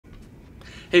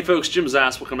Hey folks, Jim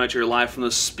Zaspel coming at you live from the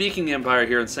Speaking Empire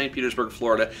here in St. Petersburg,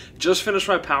 Florida. Just finished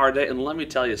my Power Day, and let me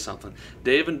tell you something.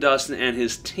 Dave and Dustin and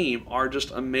his team are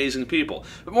just amazing people.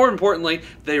 But more importantly,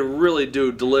 they really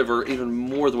do deliver even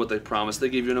more than what they promise. They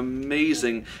give you an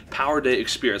amazing Power Day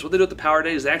experience. What they do at the Power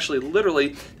Day is actually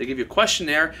literally, they give you a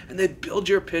questionnaire and they build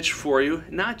your pitch for you.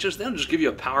 They don't just give you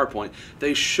a PowerPoint.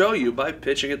 They show you, by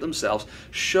pitching it themselves,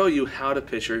 show you how to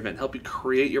pitch your event, help you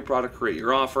create your product, create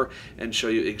your offer, and show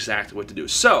you exactly what to do.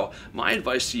 So, my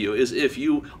advice to you is if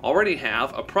you already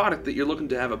have a product that you're looking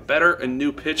to have a better and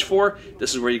new pitch for,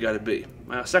 this is where you got to be.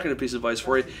 My second piece of advice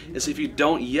for you is if you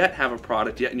don't yet have a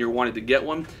product yet and you're wanting to get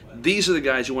one, these are the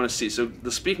guys you want to see. So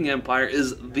the Speaking Empire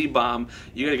is the bomb.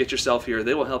 You got to get yourself here.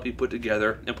 They will help you put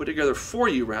together for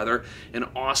you, an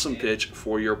awesome pitch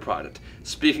for your product.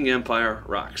 Speaking Empire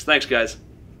rocks. Thanks, guys.